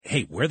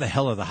hey, where the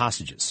hell are the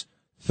hostages?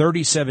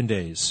 37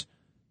 days.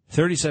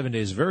 37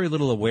 days, very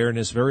little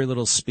awareness, very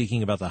little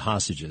speaking about the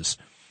hostages.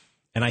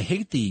 And I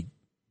hate the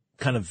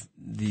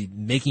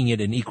making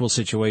it an equal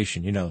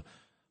situation,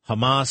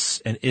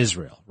 Hamas and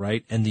Israel,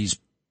 right? And these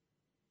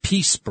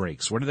peace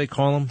breaks, what do they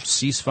call them?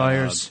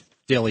 Ceasefires?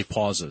 Daily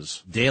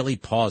pauses. Daily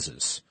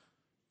pauses.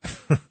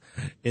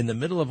 In the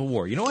middle of a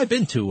war. I've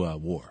been to a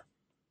war.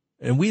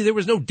 And there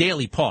was no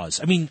daily pause.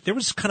 I mean, there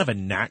was kind of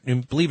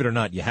and believe it or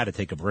not, you had to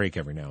take a break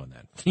every now and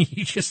then.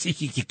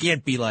 you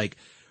can't be like,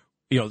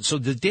 so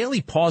the daily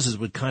pauses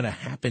would kind of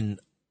happen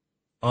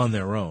on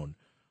their own.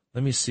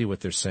 Let me see what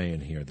they're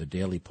saying here, the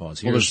daily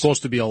pause. Well, there's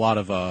supposed to be a lot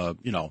of,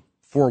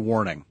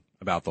 forewarning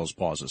about those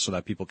pauses so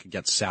that people could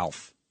get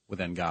south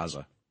within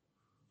Gaza.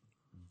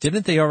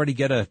 Didn't they already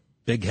get a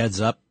big heads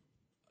up?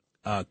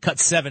 Cut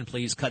 7,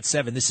 please. Cut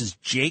 7. This is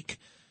Jake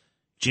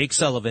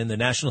Sullivan, the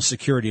National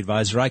Security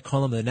Advisor. I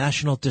call him the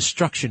National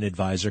Destruction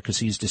Advisor because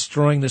he's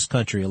destroying this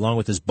country along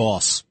with his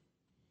boss.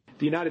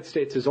 The United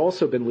States has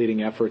also been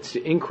leading efforts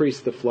to increase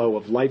the flow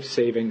of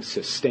life-saving,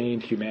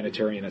 sustained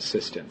humanitarian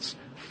assistance,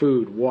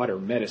 food, water,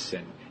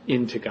 medicine,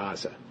 into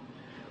Gaza.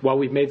 While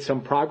we've made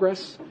some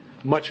progress,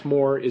 much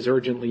more is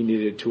urgently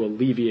needed to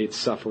alleviate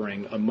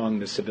suffering among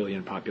the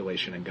civilian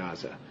population in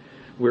Gaza.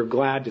 We're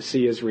glad to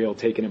see Israel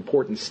take an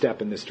important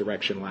step in this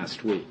direction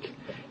last week,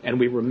 and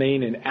we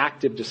remain in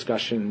active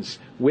discussions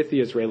with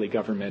the Israeli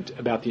government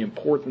about the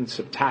importance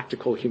of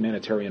tactical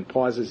humanitarian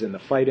pauses in the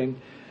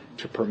fighting,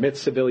 to permit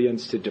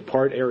civilians to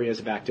depart areas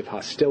of active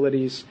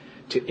hostilities,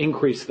 to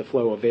increase the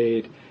flow of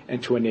aid,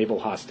 and to enable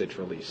hostage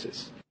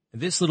releases.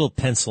 This little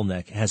pencil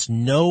neck has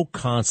no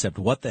concept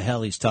what the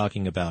hell he's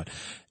talking about.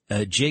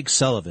 Jake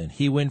Sullivan,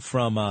 he went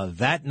from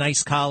that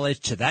nice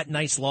college to that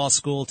nice law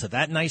school to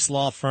that nice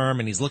law firm,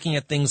 and he's looking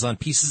at things on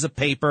pieces of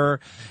paper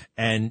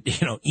and,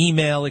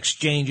 email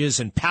exchanges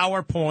and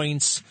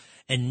PowerPoints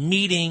and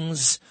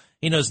meetings.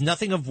 He knows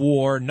nothing of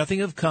war,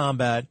 nothing of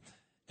combat.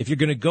 If you're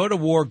going to go to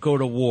war, go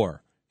to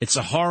war. It's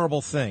a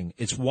horrible thing.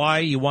 It's why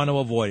you want to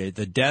avoid it.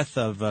 The death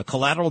of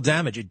collateral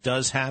damage, it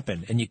does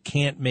happen, and you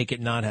can't make it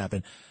not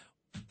happen.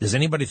 Does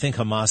anybody think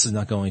Hamas is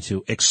not going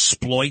to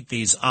exploit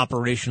these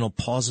operational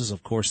pauses?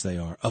 Of course they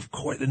are. Of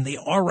course, and they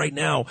are right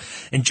now.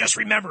 And just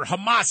remember,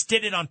 Hamas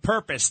did it on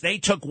purpose. They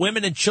took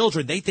women and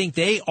children. They think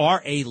they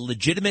are a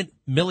legitimate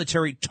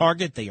military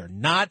target. They are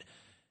not.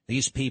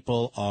 These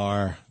people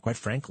are, quite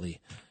frankly,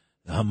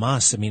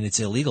 Hamas, it's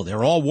illegal.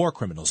 They're all war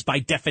criminals. By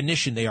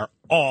definition, they are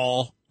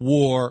all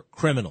war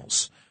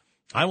criminals.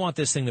 I want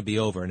this thing to be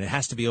over, and it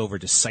has to be over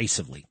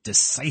decisively.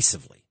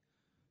 Decisively.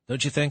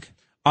 Don't you think?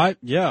 I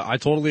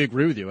totally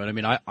agree with you.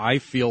 And I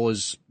feel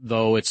as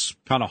though it's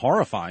kind of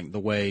horrifying the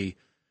way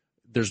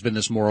there's been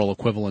this moral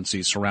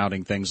equivalency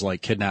surrounding things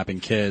like kidnapping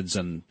kids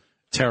and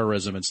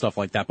terrorism and stuff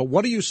like that. But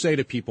what do you say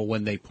to people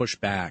when they push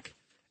back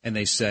and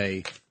they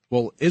say,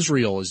 well,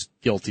 Israel is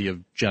guilty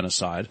of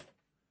genocide,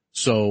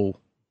 so,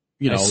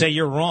 I say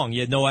you're wrong.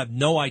 You have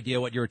no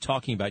idea what you're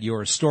talking about.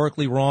 You're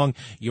historically wrong.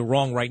 You're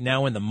wrong right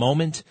now in the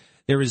moment.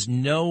 There is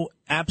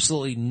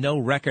absolutely no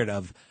record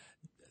of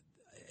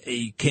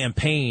a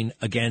campaign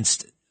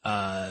against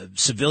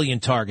civilian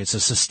targets,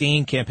 a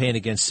sustained campaign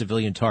against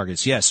civilian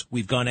targets. Yes,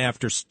 we've gone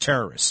after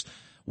terrorists.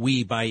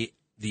 We, by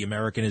the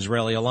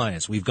American-Israeli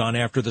alliance, we've gone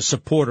after the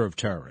supporter of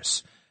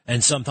terrorists.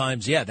 And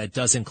sometimes, that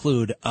does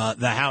include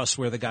the house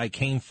where the guy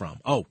came from.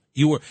 Oh,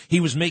 he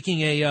was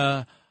making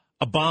a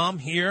bomb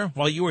here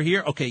while you were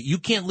here? Okay, you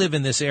can't live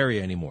in this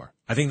area anymore.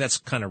 I think that's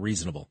kind of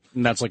reasonable.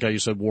 And that's like how you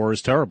said war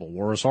is terrible.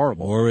 War is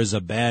horrible. War is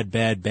a bad,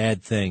 bad,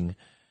 bad thing.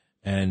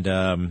 And,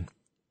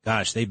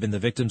 gosh, they've been the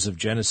victims of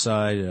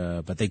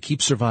genocide, but they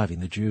keep surviving.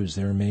 The Jews,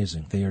 they're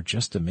amazing. They are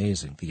just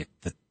amazing.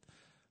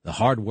 The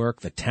hard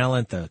work, the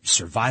talent, the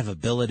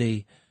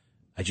survivability.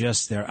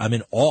 I'm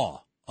in awe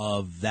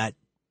of that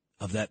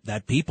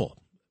people.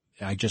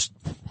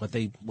 What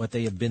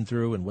they have been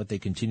through and what they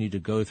continue to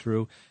go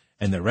through.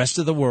 And the rest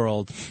of the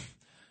world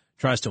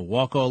tries to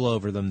walk all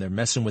over them. They're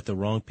messing with the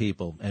wrong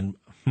people. And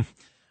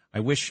I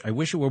wish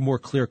it were more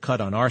clear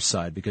cut on our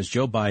side, because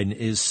Joe Biden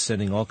is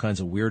sending all kinds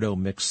of weirdo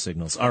mixed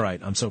signals. All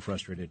right, I'm so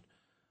frustrated.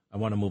 I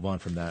want to move on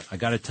from that. I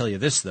got to tell you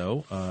this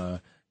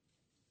though.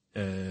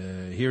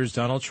 Here's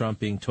Donald Trump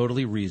being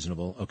totally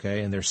reasonable,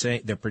 okay? And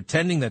they're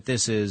pretending that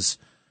this is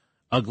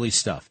ugly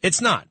stuff.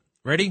 It's not.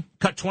 Ready?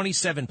 Cut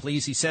 27,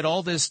 please. He said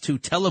all this to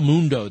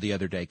Telemundo the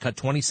other day. Cut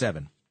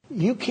 27.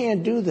 You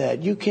can't do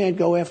that. You can't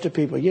go after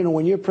people.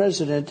 When you're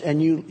president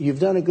and you've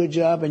done a good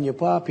job and you're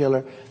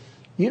popular,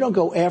 you don't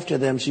go after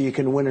them so you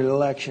can win an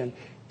election.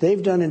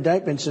 They've done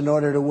indictments in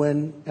order to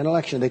win an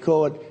election. They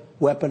call it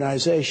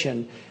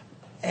weaponization.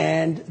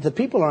 And the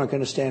people aren't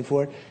going to stand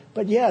for it.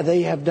 But,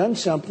 they have done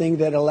something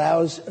that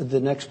allows the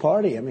next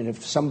party.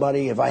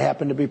 If I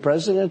happen to be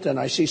president and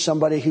I see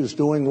somebody who's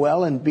doing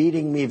well and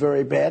beating me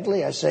very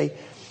badly, I say,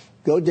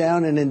 go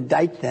down and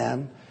indict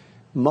them.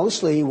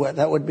 Mostly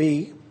that would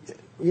be,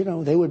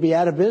 they would be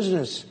out of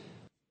business.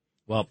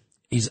 Well,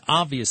 he's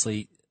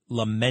obviously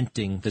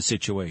lamenting the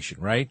situation,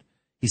 right?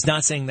 He's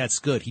not saying that's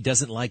good. He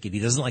doesn't like it. He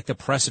doesn't like the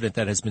precedent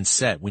that has been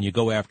set when you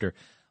go after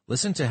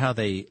Listen to how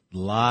they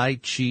lie,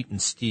 cheat,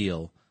 and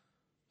steal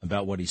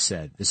about what he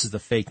said. This is the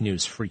fake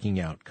news freaking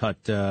out.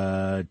 Cut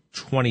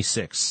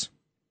 26.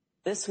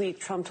 This week,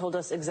 Trump told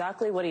us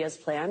exactly what he has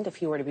planned if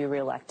he were to be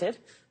reelected.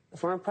 The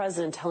former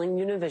president telling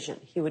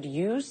Univision he would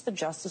use the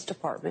Justice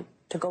Department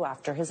to go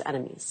after his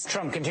enemies.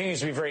 Trump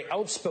continues to be very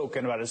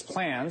outspoken about his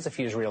plans, if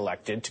he is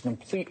reelected, to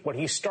complete what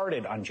he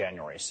started on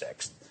January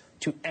 6th,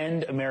 to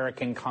end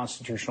American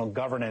constitutional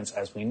governance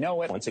as we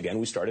know it. Once again,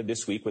 we started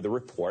this week with a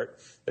report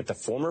that the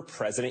former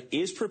president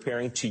is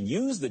preparing to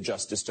use the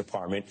Justice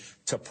Department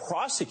to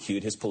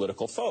prosecute his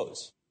political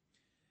foes.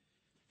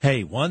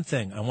 Hey, one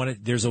thing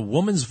there's a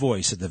woman's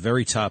voice at the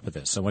very top of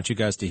this. I want you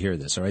guys to hear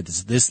this. All right.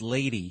 This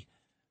lady,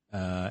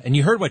 and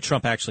you heard what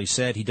Trump actually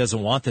said. He doesn't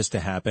want this to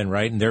happen.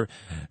 Right. And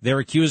they're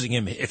accusing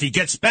him. If he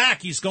gets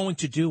back, he's going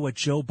to do what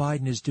Joe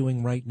Biden is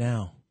doing right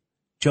now.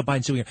 Joe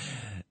Biden's doing it.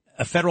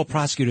 A federal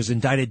prosecutor has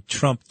indicted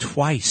Trump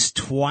twice.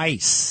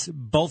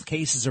 Both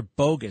cases are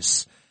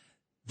bogus.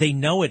 They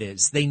know it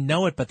is. They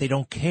know it, but they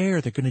don't care.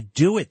 They're going to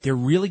do it. They're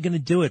really going to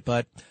do it.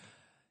 But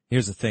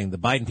here's the thing. The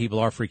Biden people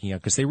are freaking out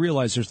because they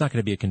realize there's not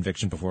going to be a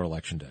conviction before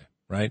Election Day,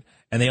 right?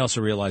 And they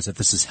also realize that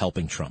this is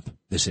helping Trump.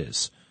 This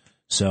is.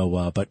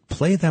 So, but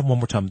play that one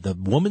more time. The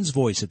woman's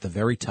voice at the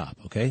very top,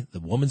 okay? The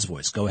woman's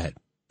voice. Go ahead.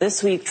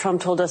 This week,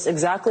 Trump told us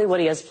exactly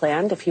what he has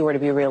planned if he were to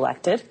be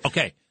reelected.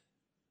 Okay.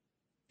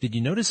 Did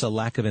you notice a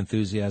lack of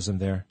enthusiasm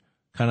there?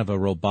 Kind of a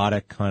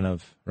robotic kind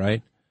of,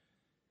 right?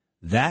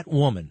 That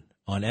woman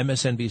on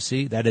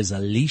MSNBC, that is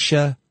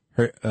Alicia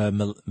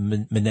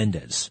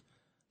Menendez,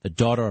 the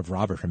daughter of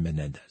Robert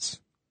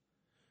Menendez.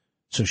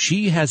 So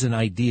she has an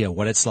idea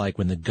what it's like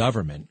when the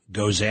government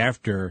goes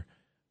after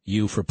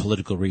you for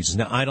political reasons.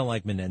 Now, I don't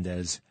like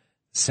Menendez.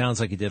 Sounds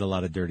like he did a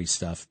lot of dirty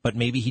stuff, but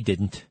maybe he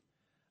didn't.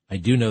 I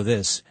do know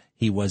this.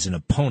 He was an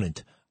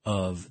opponent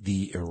of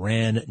the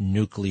Iran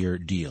nuclear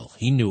deal.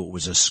 He knew it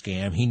was a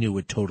scam. He knew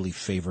it totally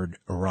favored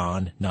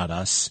Iran, not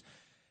us.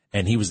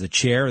 And he was the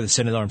chair of the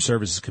Senate Armed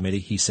Services Committee.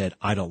 He said,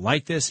 I don't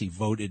like this. He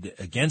voted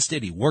against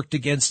it. He worked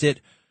against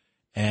it.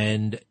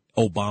 And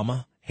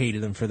Obama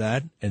hated him for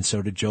that. And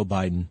so did Joe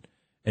Biden.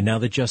 And now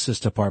the Justice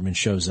Department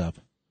shows up.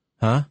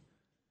 Huh?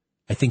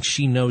 I think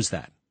she knows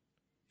that.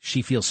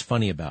 She feels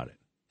funny about it.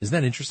 Isn't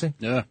that interesting?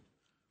 Yeah.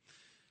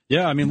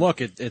 Yeah, I mean,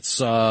 look, it's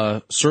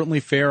certainly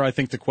fair, I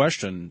think, to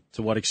question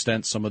to what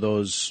extent some of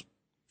those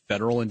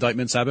federal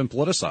indictments have been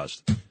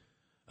politicized.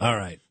 All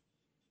right.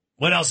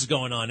 What else is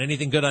going on?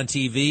 Anything good on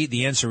TV?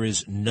 The answer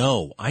is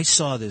no. I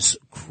saw this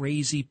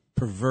crazy,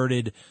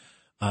 perverted,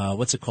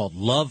 what's it called?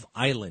 Love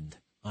Island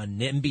on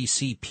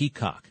NBC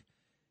Peacock.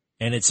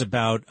 And it's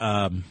about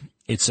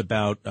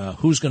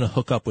who's going to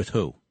hook up with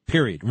who,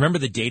 period. Remember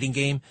the dating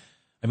game?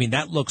 I mean,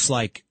 that looks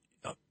like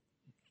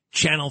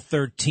Channel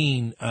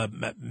 13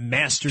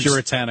 Masters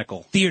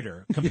puritanical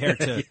theater compared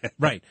to yeah.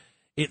 Right.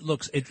 It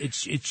looks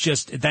it's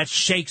just that's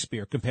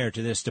Shakespeare compared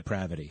to this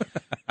depravity.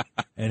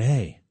 And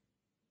hey,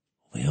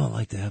 we all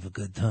like to have a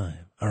good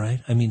time, all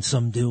right? I mean,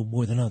 some do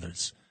more than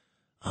others.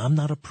 I'm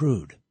not a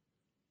prude,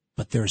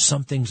 but there are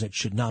some things that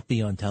should not be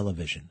on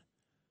television,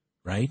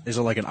 right? Is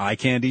it like an eye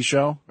candy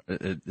show?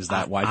 Is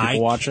that why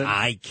people watch it?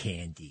 Eye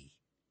candy.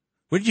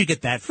 Where did you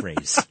get that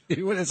phrase?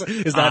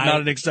 Is that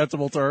not an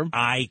acceptable term?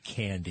 Eye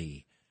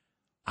candy.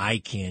 Eye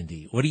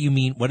candy. What do you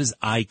mean? What does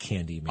eye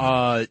candy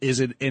mean? Is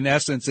it, in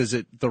essence, is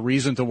it the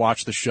reason to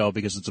watch the show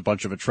because it's a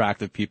bunch of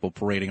attractive people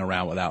parading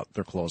around without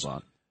their clothes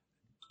on?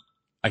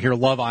 I hear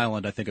Love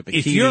Island, I think of bikinis.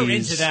 If you're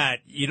into that,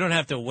 you don't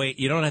have to wait.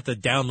 You don't have to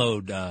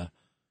download,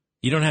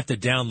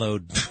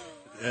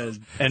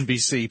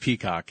 NBC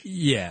Peacock.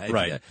 Yeah.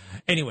 Right.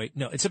 Anyway,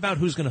 no, it's about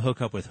who's going to hook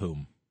up with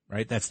whom,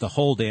 right? That's the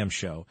whole damn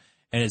show.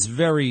 And it's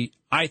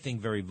I think,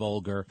 very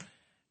vulgar.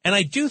 And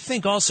I do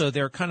think also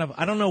they're kind of,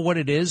 I don't know what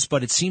it is,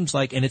 but it seems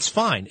like, and it's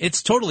fine.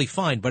 It's totally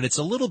fine, but it's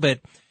a little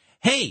bit,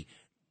 hey,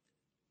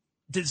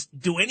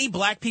 do any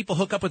black people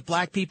hook up with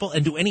black people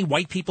and do any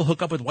white people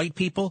hook up with white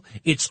people?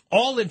 It's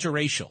all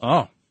interracial.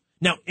 Oh.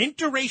 Now,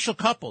 interracial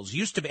couples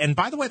used to be, and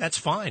by the way, that's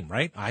fine,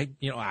 right?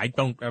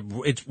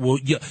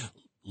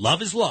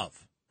 Love is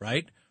love,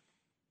 right?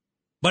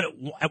 But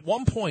at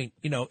one point,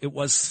 it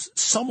was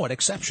somewhat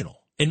exceptional.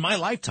 In my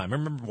lifetime, I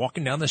remember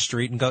walking down the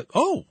street and go,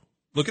 oh,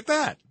 look at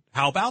that.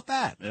 How about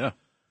that? Yeah.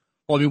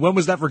 Well, I mean, when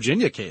was that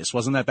Virginia case?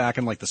 Wasn't that back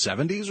in like the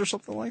 70s or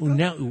something like that?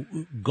 Now,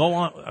 go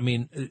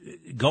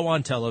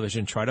on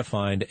television, try to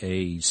find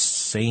a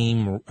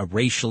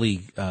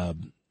racially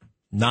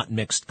not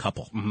mixed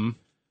couple. Mm-hmm.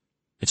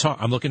 It's hard.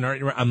 I'm looking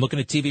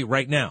at TV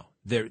right now.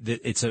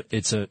 It's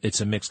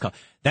a mixed couple.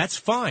 That's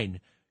fine.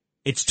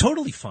 It's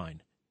totally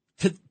fine.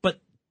 But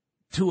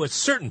to a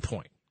certain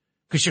point,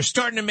 because you're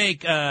starting to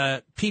make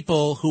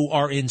people who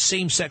are in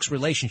same-sex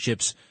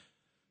relationships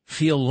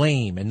feel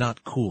lame and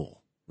not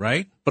cool,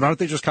 right? But aren't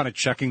they just kind of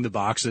checking the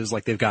boxes?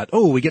 Like they've got,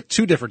 we get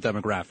two different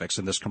demographics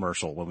in this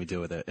commercial when we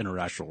do an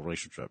international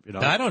relationship.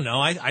 I don't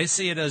know. I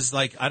see it as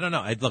like, I don't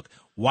know. Look,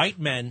 white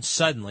men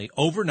suddenly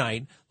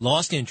overnight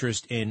lost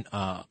interest in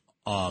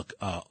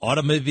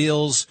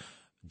automobiles,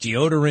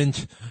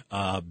 deodorant,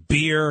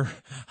 beer,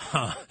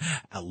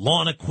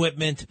 lawn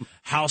equipment,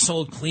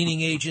 household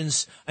cleaning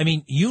agents. I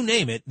mean, you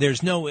name it.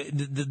 There's no,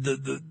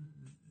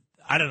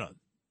 I don't know.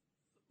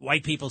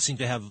 White people seem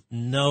to have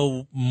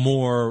no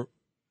more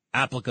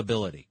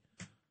applicability.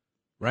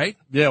 Right?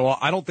 Yeah, well,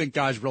 I don't think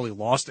guys really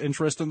lost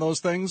interest in those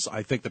things.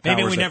 I think the powers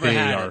maybe we that never be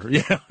had are.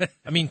 it. Yeah.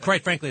 I mean,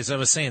 quite frankly, as I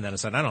was saying that, I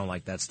said, I don't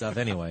like that stuff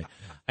anyway.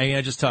 I mean,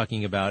 I'm just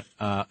talking about,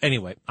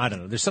 anyway, I don't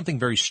know. There's something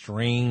very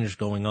strange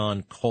going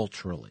on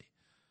culturally.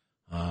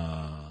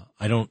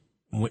 I don't,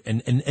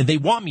 and they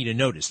want me to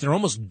notice. They're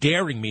almost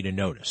daring me to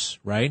notice,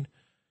 right?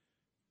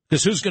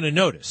 Because who's going to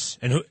notice?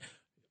 And who,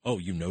 oh,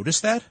 you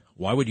noticed that?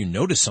 Why would you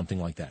notice something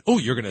like that? Oh,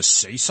 you're going to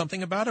say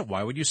something about it?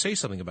 Why would you say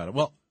something about it?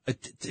 Well,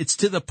 it's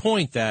to the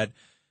point that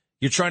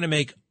you're trying to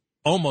make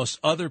almost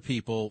other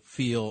people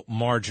feel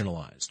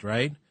marginalized,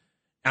 right?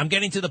 I'm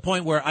getting to the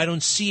point where I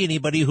don't see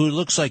anybody who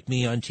looks like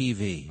me on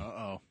TV.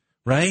 Uh-oh.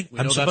 Right? We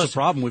know that's a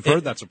problem. We've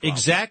heard that's a problem.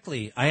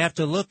 Exactly. I have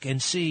to look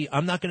and see.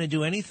 I'm not going to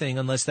do anything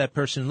unless that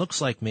person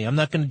looks like me. I'm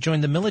not going to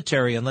join the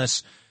military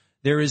unless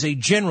there is a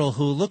general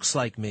who looks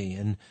like me.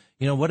 And,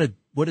 you know, what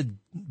a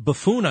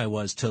buffoon I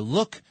was to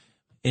look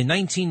in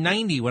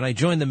 1990 when I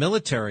joined the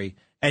military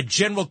at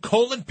General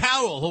Colin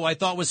Powell, who I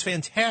thought was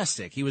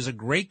fantastic. He was a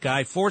great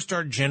guy,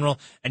 4-star general.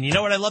 And you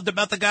know what I loved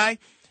about the guy?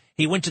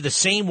 He went to the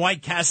same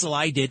White Castle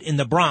I did in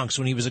the Bronx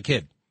when he was a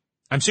kid.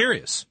 I'm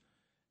serious.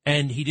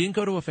 And he didn't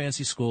go to a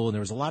fancy school, and there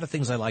was a lot of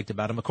things I liked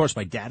about him. Of course,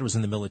 my dad was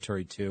in the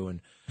military,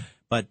 too.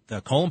 But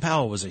Colin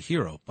Powell was a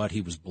hero, but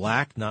he was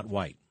black, not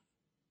white.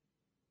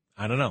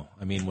 I don't know.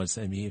 I mean,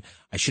 maybe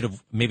I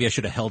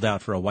should have held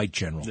out for a white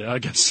general. Yeah, I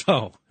guess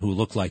so. Who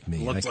looked like me.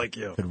 Looked like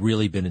you. Could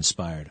really been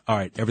inspired. All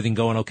right. Everything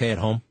going okay at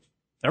home?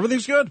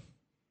 Everything's good.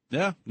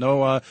 Yeah.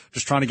 No,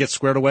 just trying to get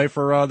squared away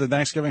for the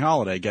Thanksgiving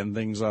holiday, getting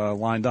things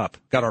lined up.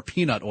 Got our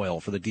peanut oil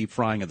for the deep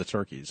frying of the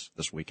turkeys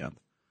this weekend.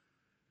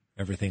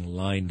 Everything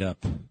lined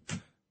up.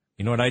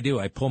 You know what I do?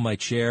 I pull my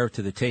chair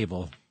to the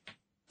table.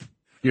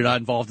 You're not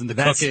involved in the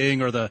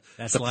cooking or the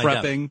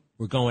prepping? Up.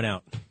 We're going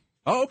out.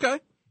 Oh, okay.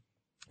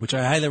 Which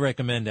I highly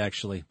recommend,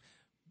 actually.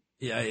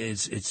 Yeah,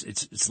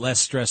 it's less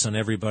stress on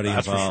everybody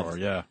involved. That's for sure,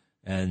 yeah.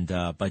 And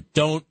but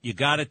you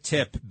got to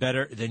tip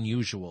better than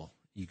usual.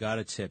 You got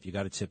to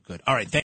tip good. All right.